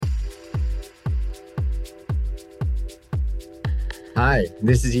Hi,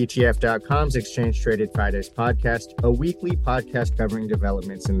 this is ETF.com's Exchange Traded Fridays podcast, a weekly podcast covering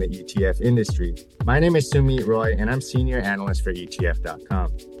developments in the ETF industry. My name is Sumit Roy, and I'm Senior Analyst for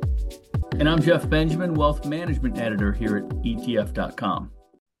ETF.com. And I'm Jeff Benjamin, Wealth Management Editor here at ETF.com.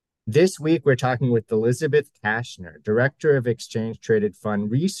 This week, we're talking with Elizabeth Kashner, Director of Exchange Traded Fund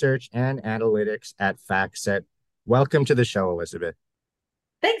Research and Analytics at FactSet. Welcome to the show, Elizabeth.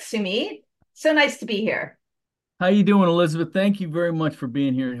 Thanks, Sumit. So nice to be here. How you doing, Elizabeth? Thank you very much for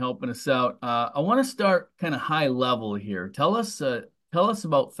being here and helping us out. I want to start kind of high level here. Tell us about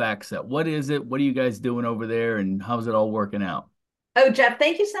FactSet. What is it? What are you guys doing over there, and how's it all working out? Oh, Jeff,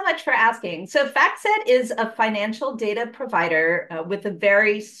 thank you so much for asking. So FactSet is a financial data provider with a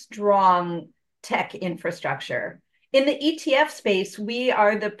very strong tech infrastructure. In the ETF space, we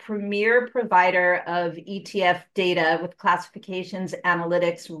are the premier provider of ETF data with classifications,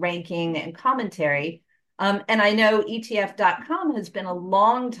 analytics, ranking, and commentary. And I know ETF.com has been a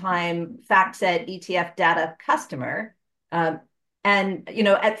long time FactSet ETF data customer.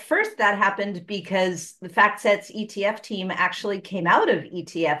 At first that happened because the FactSet's ETF team actually came out of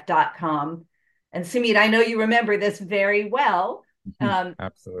ETF.com. And Sumit, I know you remember this very well.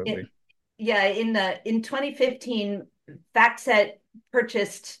 Absolutely. In 2015, FactSet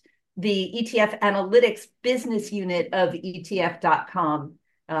purchased the ETF analytics business unit of ETF.com.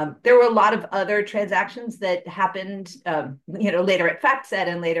 There were a lot of other transactions that happened, later at FactSet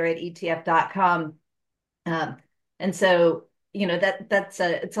and later at ETF.com.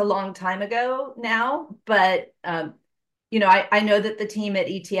 It's a long time ago now, but I know that the team at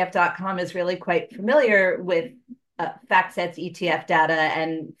ETF.com is really quite familiar with FactSet's ETF data.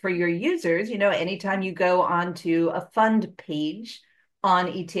 And for your users, anytime you go onto a fund page on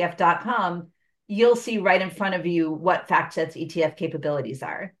ETF.com, you'll see right in front of you what FactSet's ETF capabilities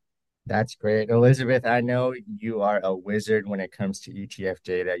are. That's great. Elizabeth, I know you are a wizard when it comes to ETF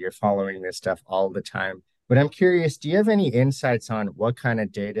data. You're following this stuff all the time. But I'm curious, do you have any insights on what kind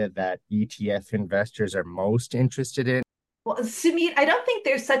of data that ETF investors are most interested in? Well, Sumit, I don't think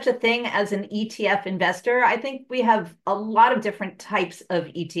there's such a thing as an ETF investor. I think we have a lot of different types of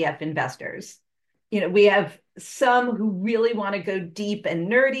ETF investors. We have some who really want to go deep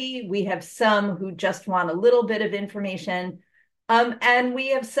and nerdy. We have some who just want a little bit of information. And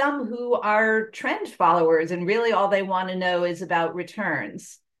we have some who are trend followers and really all they want to know is about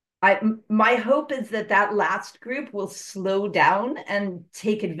returns. My hope is that last group will slow down and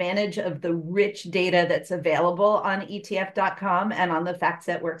take advantage of the rich data that's available on ETF.com and on the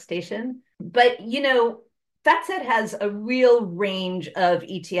FactSet workstation. But, FactSet has a real range of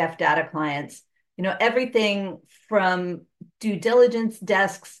ETF data clients. Everything from due diligence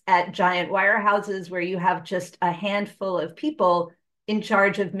desks at giant wirehouses where you have just a handful of people in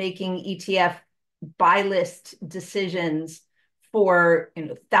charge of making ETF buy list decisions for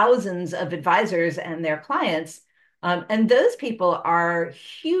thousands of advisors and their clients. And those people are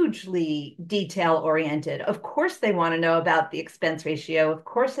hugely detail oriented. Of course, they want to know about the expense ratio. Of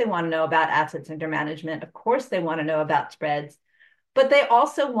course, they want to know about assets under management. Of course, they want to know about spreads. But they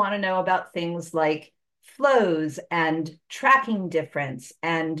also want to know about things like flows and tracking difference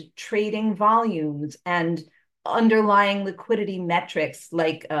and trading volumes and underlying liquidity metrics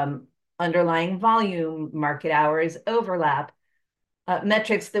like underlying volume, market hours, overlap,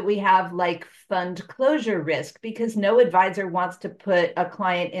 metrics that we have like fund closure risk, because no advisor wants to put a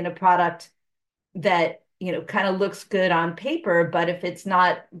client in a product that kind of looks good on paper, but if it's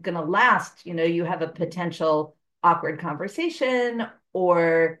not going to last, you have a potential awkward conversation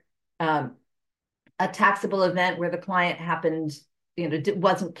or a taxable event where the client happened,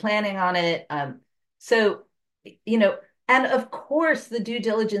 wasn't planning on it. And of course, the due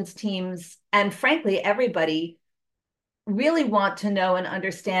diligence teams and frankly, everybody really want to know and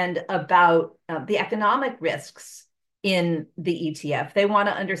understand about the economic risks in the ETF. They want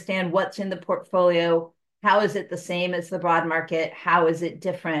to understand what's in the portfolio. How is it the same as the broad market? How is it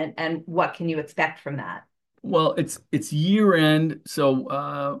different? And what can you expect from that? Well, it's year end,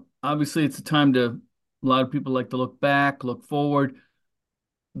 so obviously it's a time a lot of people like to look back, look forward.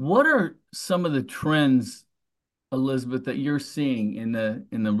 What are some of the trends, Elizabeth, that you're seeing in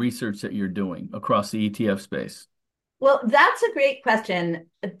the research that you're doing across the ETF space? Well, that's a great question.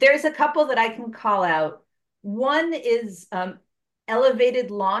 There's a couple that I can call out. One is elevated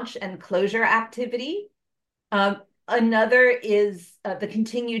launch and closure activity. Another is the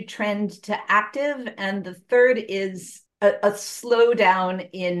continued trend to active. And the third is a slowdown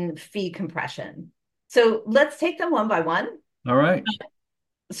in fee compression. So let's take them one by one. All right.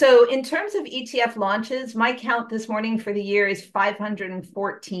 So in terms of ETF launches, my count this morning for the year is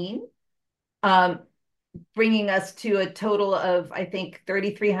 514. bringing us to a total of, I think,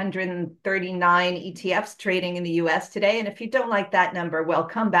 3,339 ETFs trading in the US today. And if you don't like that number, well,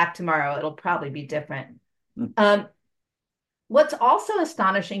 come back tomorrow. It'll probably be different. Mm. Um, What's also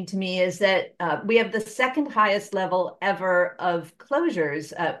astonishing to me is that we have the second highest level ever of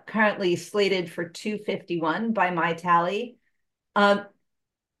closures, currently slated for 251 by my tally. Um,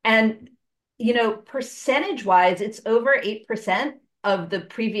 and, percentage wise, it's over 8% of the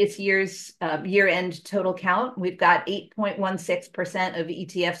previous year's year end total count. We've got 8.16% of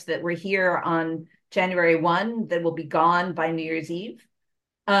ETFs that were here on January 1 that will be gone by New Year's Eve.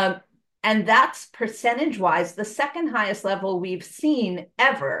 Um, and that's percentage wise the second highest level we've seen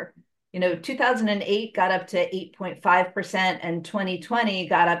ever. 2008 got up to 8.5% and 2020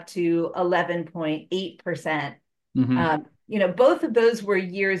 got up to 11.8%. Hmm. Both of those were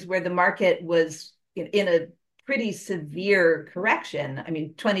years where the market was in a pretty severe correction. I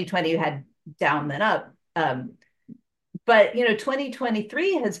mean, 2020 had down then up. But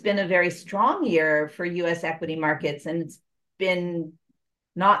 2023 has been a very strong year for US equity markets, and it's been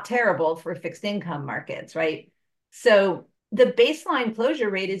not terrible for fixed income markets, right? So the baseline closure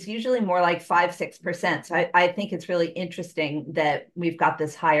rate is usually more like 5-6%. So I think it's really interesting that we've got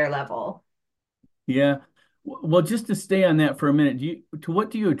this higher level. Yeah. Well, just to stay on that for a minute, to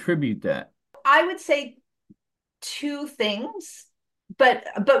what do you attribute that? I would say two things, but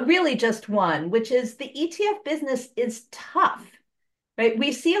really just one, which is the ETF business is tough, right?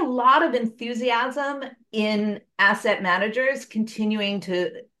 We see a lot of enthusiasm in asset managers continuing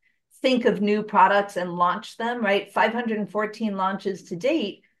to think of new products and launch them, right? 514 launches to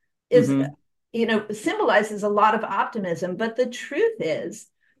date is, Hmm. symbolizes a lot of optimism. But the truth is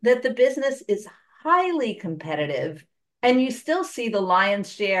that the business is highly competitive, and you still see the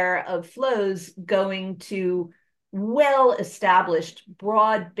lion's share of flows going to well established,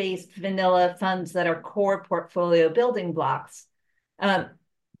 broad based vanilla funds that are core portfolio building blocks. Um,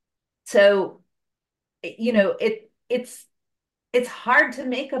 so, it's hard to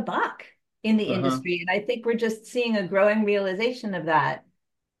make a buck in the Uh-huh. industry. And I think we're just seeing a growing realization of that.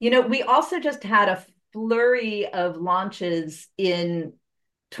 We also just had a flurry of launches in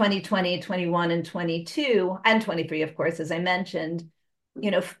 2020, 21, and 22, and 23, of course, as I mentioned.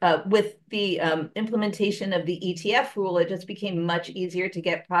 With the implementation of the ETF rule, it just became much easier to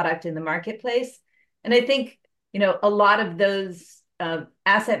get product in the marketplace. And I think, a lot of those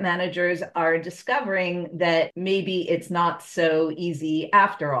asset managers are discovering that maybe it's not so easy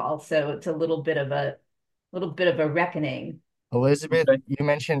after all. So it's a little bit of a reckoning. Elizabeth, Okay. you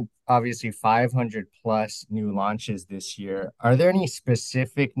mentioned obviously 500 plus new launches this year. Are there any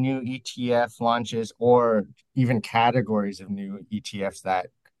specific new ETF launches or even categories of new ETFs that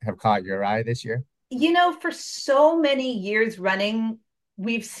have caught your eye this year? For so many years running,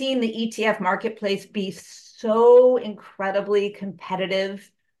 we've seen the ETF marketplace be so incredibly competitive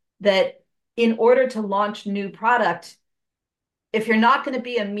that in order to launch new product, if you're not going to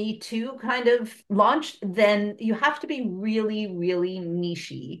be a me too kind of launch, then you have to be really, really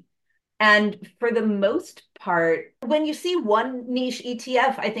nichey. And for the most part, when you see one niche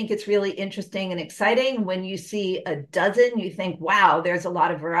ETF, I think it's really interesting and exciting. When you see a dozen, you think, wow, there's a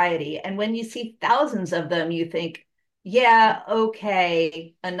lot of variety. And when you see thousands of them, you think, yeah,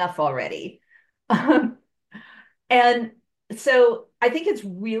 okay, enough already. And so I think it's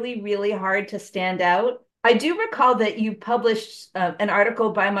really, really hard to stand out. I do recall that you published an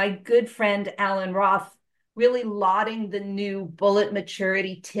article by my good friend Alan Roth, really lauding the new bullet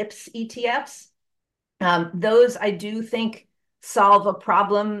maturity tips ETFs. Those I do think solve a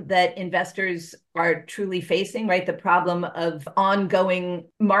problem that investors are truly facing, right? The problem of ongoing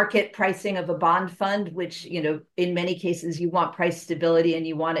market pricing of a bond fund, which, in many cases, you want price stability and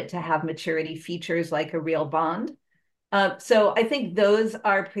you want it to have maturity features like a real bond. So I think those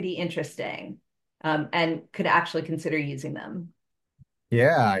are pretty interesting, and could actually consider using them.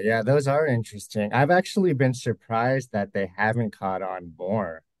 Yeah, yeah, those are interesting. I've actually been surprised that they haven't caught on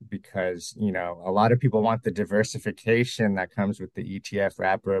more because, a lot of people want the diversification that comes with the ETF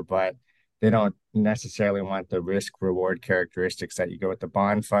wrapper, but they don't necessarily want the risk reward characteristics that you get with the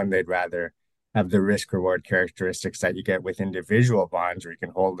bond fund. They'd rather have the risk reward characteristics that you get with individual bonds where you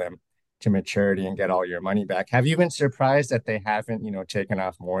can hold them to maturity and get all your money back. Have you been surprised that they haven't, taken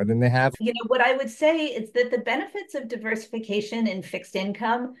off more than they have? What I would say is that the benefits of diversification in fixed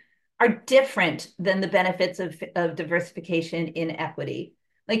income are different than the benefits of diversification in equity.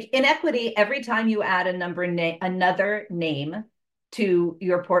 Like in equity, every time you add another name to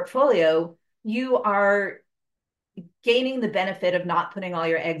your portfolio, you are gaining the benefit of not putting all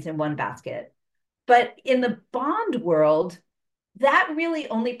your eggs in one basket. But in the bond world, That really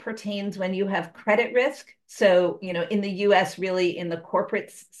only pertains when you have credit risk. So, in the US, really in the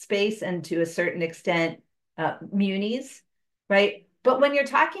corporate space and to a certain extent, munis, right? But when you're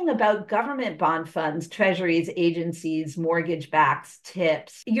talking about government bond funds, treasuries, agencies, mortgage backs,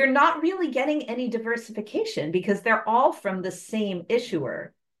 tips, you're not really getting any diversification because they're all from the same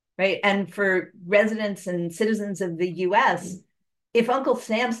issuer, right? And for residents and citizens of the US, if Uncle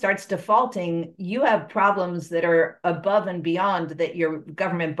Sam starts defaulting, you have problems that are above and beyond that your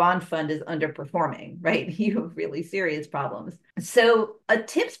government bond fund is underperforming, right? You have really serious problems. So a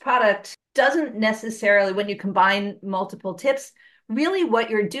tips product doesn't necessarily, when you combine multiple tips, really what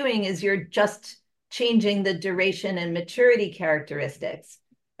you're doing is you're just changing the duration and maturity characteristics.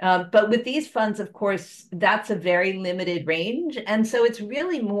 But with these funds, of course, that's a very limited range. And so it's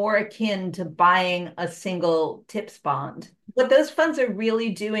really more akin to buying a single tips bond. What those funds are really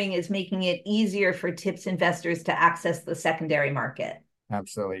doing is making it easier for tips investors to access the secondary market.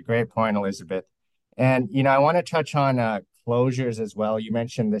 Absolutely. Great point, Elizabeth. And, I want to touch on closures as well. You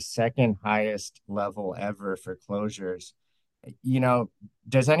mentioned the second highest level ever for closures. You know,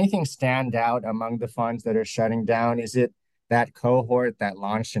 does anything stand out among the funds that are shutting down? Is it that cohort that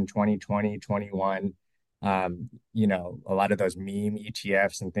launched in 2020, 21? A lot of those meme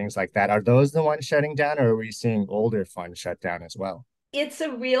ETFs and things like that. Are those the ones shutting down, or are we seeing older funds shut down as well? It's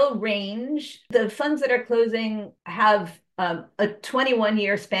a real range. The funds that are closing have a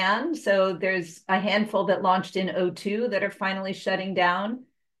 21-year span. So there's a handful that launched in '02 that are finally shutting down.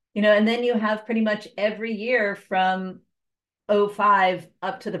 And then you have pretty much every year from '05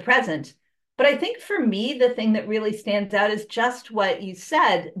 up to the present. But I think for me, the thing that really stands out is just what you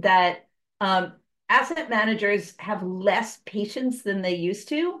said, that asset managers have less patience than they used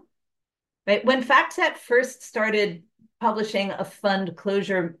to. Right? When FactSet first started publishing a fund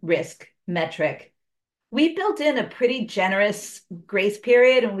closure risk metric, we built in a pretty generous grace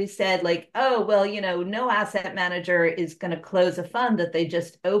period, and we said, like, oh, well, no asset manager is going to close a fund that they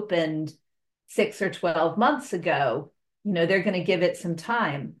just opened 6 or 12 months ago. They're going to give it some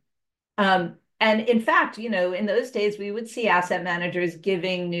time. And in fact, in those days, we would see asset managers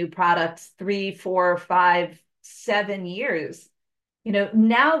giving new products 3, 4, 5, 7 years.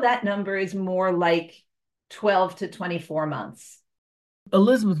 Now that number is more like 12 to 24 months.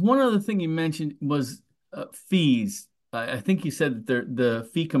 Elizabeth, one other thing you mentioned was fees. I think you said that the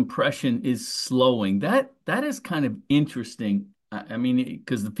fee compression is slowing. That is kind of interesting. I mean,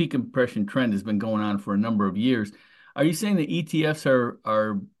 because the fee compression trend has been going on for a number of years. Are you saying the ETFs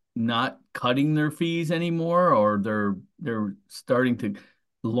are not cutting their fees anymore, or they're starting to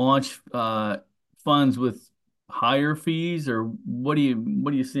launch funds with higher fees, or what are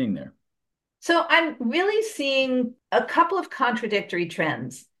you seeing there? So I'm really seeing a couple of contradictory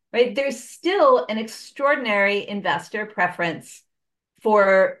trends, right? There's still an extraordinary investor preference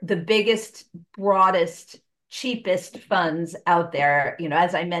for the biggest, broadest, cheapest funds out there.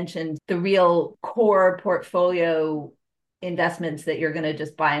 As I mentioned, the real core portfolio investments that you're going to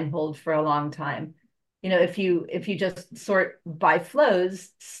just buy and hold for a long time. If you just sort by flows,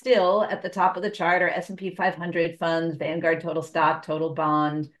 still at the top of the chart are S&P 500 funds, Vanguard Total Stock, Total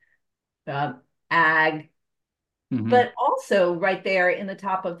Bond, uh, ag. Hmm. But also right there in the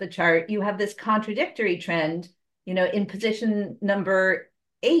top of the chart, you have this contradictory trend. In position number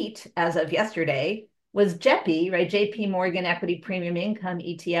 8, as of yesterday, was JEPI, right? JP Morgan Equity Premium Income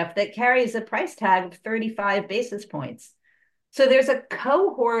ETF that carries a price tag of 35 basis points. So there's a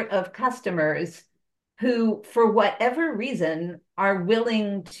cohort of customers who, for whatever reason, are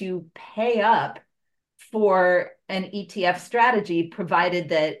willing to pay up for an ETF strategy, provided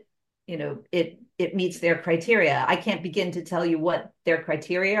that it meets their criteria. I can't begin to tell you what their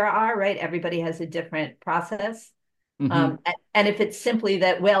criteria are, right? Everybody has a different process. Hmm. And if it's simply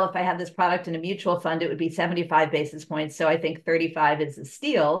that, well, if I have this product in a mutual fund, it would be 75 basis points. So I think 35 is a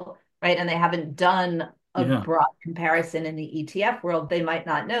steal, right? And they haven't done a Yeah. broad comparison in the ETF world, they might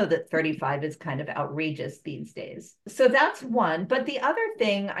not know that 35 is kind of outrageous these days. So that's one. But the other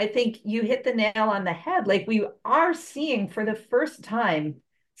thing, I think you hit the nail on the head. Like, we are seeing for the first time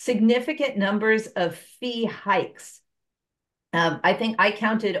significant numbers of fee hikes. I think I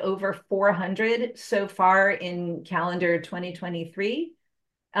counted over 400 so far in calendar 2023.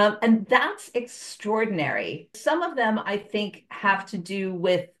 And that's extraordinary. Some of them, I think, have to do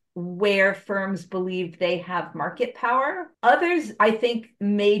with where firms believe they have market power. Others, I think,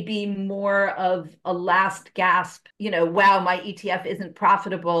 may be more of a last gasp, wow, my ETF isn't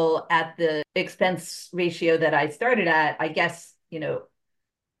profitable at the expense ratio that I started at. I guess,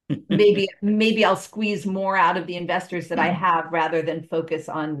 maybe I'll squeeze more out of the investors that I have rather than focus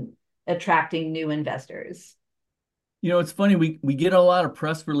on attracting new investors. It's funny, we get a lot of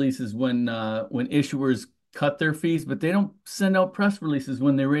press releases when issuers cut their fees, but they don't send out press releases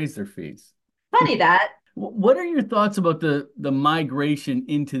when they raise their fees. Funny that. What are your thoughts about the migration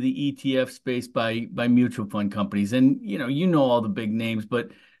into the ETF space by mutual fund companies? And you know all the big names, but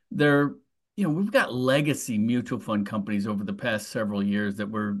they're we've got legacy mutual fund companies over the past several years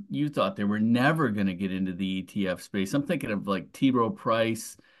that you thought they were never going to get into the ETF space. I'm thinking of like T. Rowe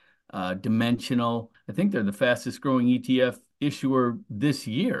Price, Dimensional. I think they're the fastest growing ETF issuer this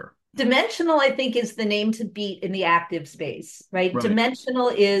year. Dimensional, I think, is the name to beat in the active space, right? Right. Dimensional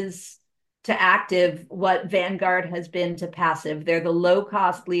is to active what Vanguard has been to passive. They're the low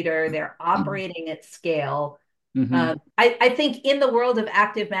cost leader, they're operating at scale. Hmm. I think in the world of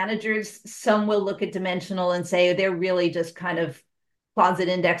active managers, some will look at Dimensional and say they're really just kind of closet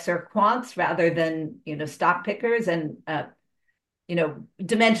indexer quants rather than stock pickers. And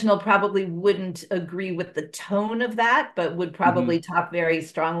Dimensional probably wouldn't agree with the tone of that, but would probably Hmm. talk very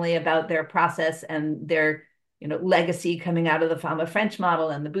strongly about their process and their legacy coming out of the Fama French model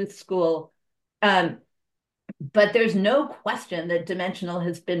and the Booth School. Um, but there's no question that Dimensional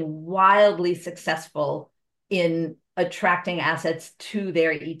has been wildly successful in attracting assets to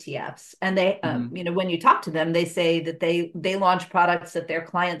their ETFs. And Hmm. when you talk to them, they say that they launch products that their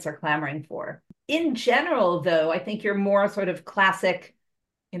clients are clamoring for. In general, though, I think you're more sort of classic,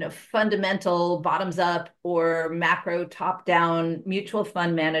 fundamental bottoms up or macro top down mutual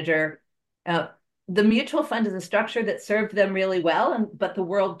fund manager. Uh, the mutual fund is a structure that served them really well, but the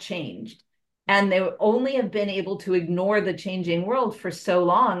world changed. And they only have been able to ignore the changing world for so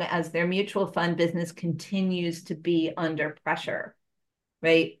long as their mutual fund business continues to be under pressure,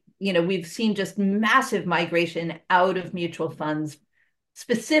 right? We've seen just massive migration out of mutual funds,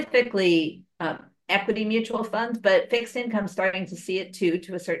 specifically equity mutual funds, but fixed income starting to see it too,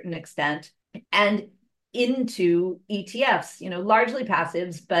 to a certain extent, and into ETFs, largely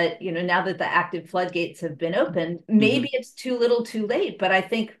passives, but now that the active floodgates have been opened, maybe Hmm. it's too little too late. But I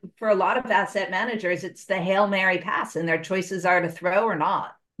think for a lot of asset managers, it's the Hail Mary pass, and their choices are to throw or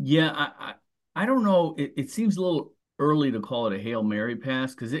not. Yeah, I don't know. It seems a little early to call it a Hail Mary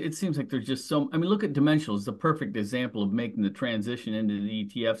pass because it seems like there's just so. I mean, look at Dimensional is the perfect example of making the transition into the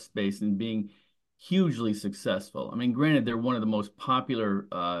ETF space and being hugely successful. I mean, granted, they're one of the most popular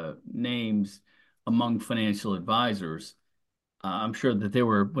names among financial advisors. I'm sure that they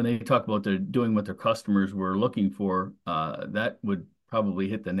were when they talk about they're doing what their customers were looking for, that would probably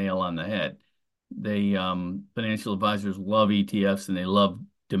hit the nail on the head. Financial advisors love ETFs and they love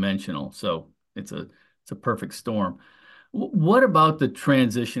Dimensional, so it's a perfect storm. What about the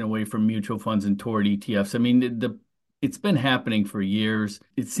transition away from mutual funds and toward ETFs? I mean, it's been happening for years.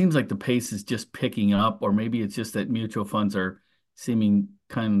 It seems like the pace is just picking up, or maybe it's just that mutual funds are seeming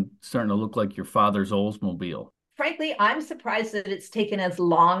kind of starting to look like your father's Oldsmobile. Frankly, I'm surprised that it's taken as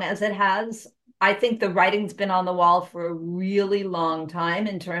long as it has. I think the writing's been on the wall for a really long time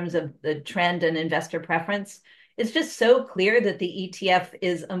in terms of the trend and investor preference. It's just so clear that the ETF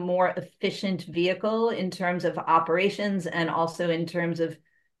is a more efficient vehicle in terms of operations and also in terms of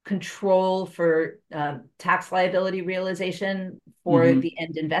control for tax liability realization for Hmm. the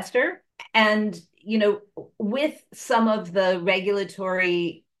end investor. And, with some of the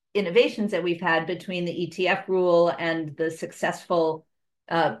regulatory innovations that we've had between the ETF rule and the successful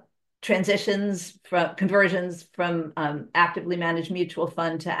uh, transitions from conversions from actively managed mutual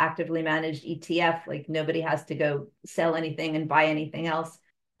fund to actively managed ETF, like nobody has to go sell anything and buy anything else.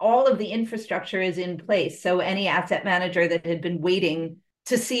 All of the infrastructure is in place. So any asset manager that had been waiting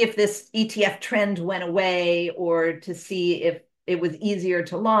to see if this ETF trend went away or to see if it was easier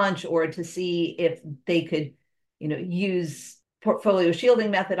to launch or to see if they could, use portfolio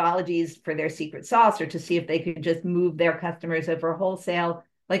shielding methodologies for their secret sauce or to see if they could just move their customers over wholesale.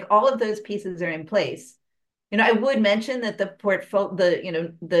 Like all of those pieces are in place. I would mention that the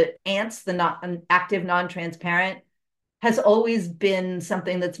portfolio, the ants, the not active, non-transparent, has always been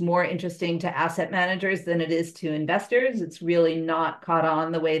something that's more interesting to asset managers than it is to investors. It's really not caught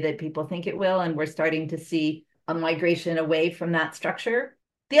on the way that people think it will, and we're starting to see a migration away from that structure.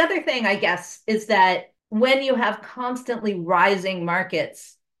 The other thing, I guess, is that when you have constantly rising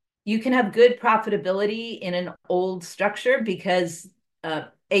markets, you can have good profitability in an old structure because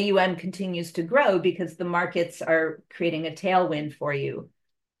AUM continues to grow because the markets are creating a tailwind for you.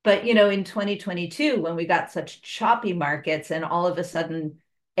 But in 2022, when we got such choppy markets and all of a sudden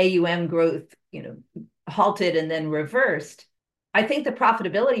AUM growth, halted and then reversed, I think the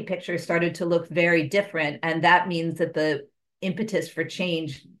profitability picture started to look very different. And that means that the impetus for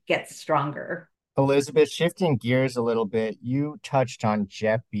change gets stronger. Elizabeth, shifting gears a little bit, you touched on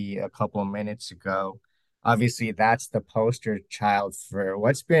JEPI a couple of minutes ago. obviously that's the poster child for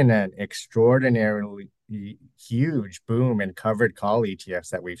what's been an extraordinarily huge boom in covered call ETFs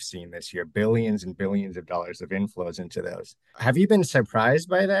that we've seen this year, billions and billions of dollars of inflows into those. Have you been surprised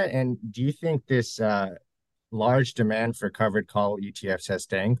by that? And do you think this large demand for covered call ETFs has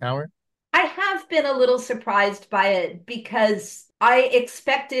staying power? I have been a little surprised by it because I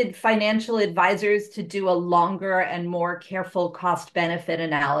expected financial advisors to do a longer and more careful cost benefit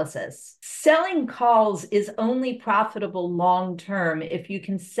analysis. Selling calls is only profitable long term if you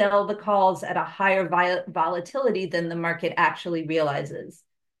can sell the calls at a higher volatility than the market actually realizes.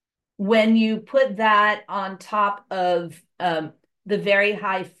 When you put that on top of the very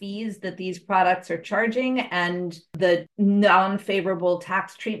high fees that these products are charging and the non-favorable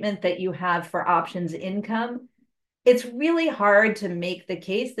tax treatment that you have for options income, it's really hard to make the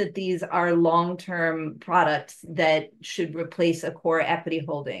case that these are long-term products that should replace a core equity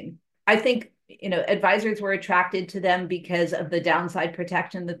holding. I think advisors were attracted to them because of the downside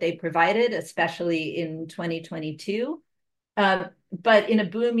protection that they provided, especially in 2022. But in a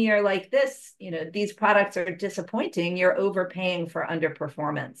boom year like this, these products are disappointing. You're overpaying for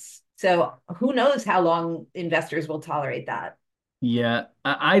underperformance. So who knows how long investors will tolerate that? Yeah,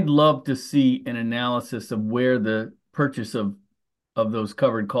 I'd love to see an analysis of where the purchase of those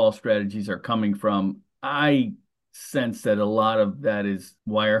covered call strategies are coming from. I sense that a lot of that is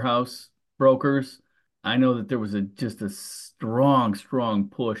wirehouse brokers. I know that there was just a strong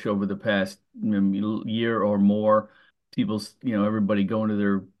push over the past year or more. People, everybody going to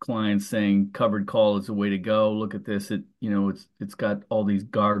their clients saying covered call is the way to go. Look at this. It's got all these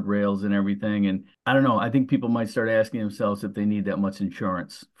guardrails and everything. And I don't know. I think people might start asking themselves if they need that much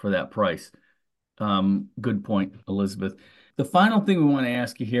insurance for that price. Good point, Elizabeth. The final thing we want to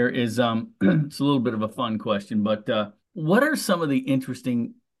ask you here is it's a little bit of a fun question, but what are some of the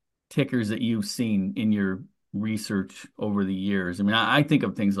interesting tickers that you've seen in your research over the years? I mean, I think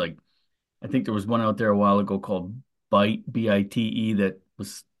of things like, I think there was one out there a while ago called Bite, BITE, that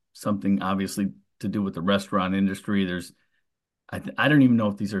was something obviously to do with the restaurant industry. I don't even know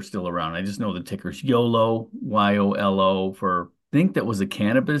if these are still around. I just know the tickers YOLO, YOLO, I think that was a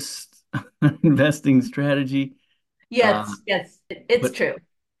cannabis investing strategy. Yes, it's But true.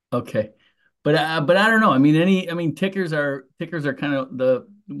 okay. But I don't know. I mean, tickers are kind of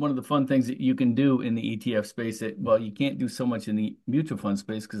one of the fun things that you can do in the ETF space that, well, you can't do so much in the mutual fund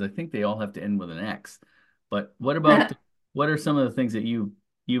space because I think they all have to end with an X. But what are some of the things that you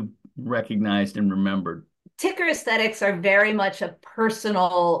recognized and remembered? Ticker aesthetics are very much a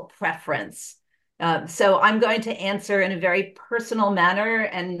personal preference. So I'm going to answer in a very personal manner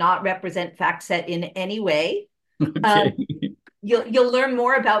and not represent FactSet in any way. Okay. You'll learn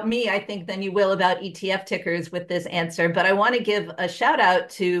more about me, I think, than you will about ETF tickers with this answer. But I want to give a shout out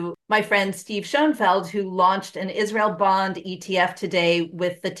to my friend Steve Schoenfeld, who launched an Israel bond ETF today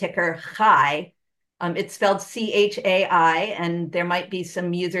with the ticker CHAI. It's spelled CHAI, and there might be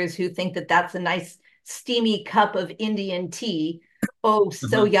some users who think that that's a nice steamy cup of Indian tea. Oh,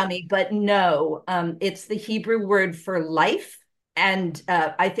 so Uh-huh. yummy. But no, it's the Hebrew word for life. And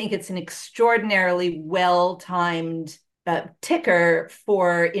I think it's an extraordinarily well-timed ticker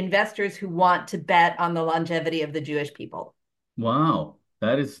for investors who want to bet on the longevity of the Jewish people. Wow.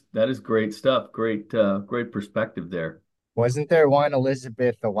 That is great stuff. Great perspective there. Wasn't there one,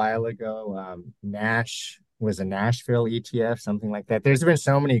 Elizabeth, a while ago? Nash was a Nashville ETF, something like that. There's been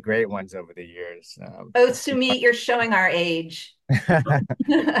so many great ones over the years. Oh, Sumit, you're showing our age.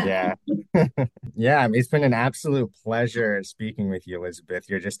 Yeah. Yeah, I mean, it's been an absolute pleasure speaking with you, Elizabeth.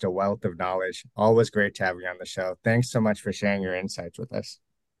 You're just a wealth of knowledge. Always great to have you on the show. Thanks so much for sharing your insights with us.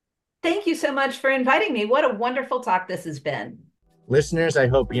 Thank you so much for inviting me. What a wonderful talk this has been. Listeners, I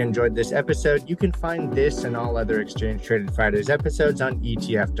hope you enjoyed this episode. You can find this and all other Exchange Traded Fridays episodes on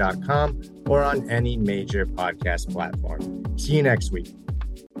ETF.com or on any major podcast platform. See you next week.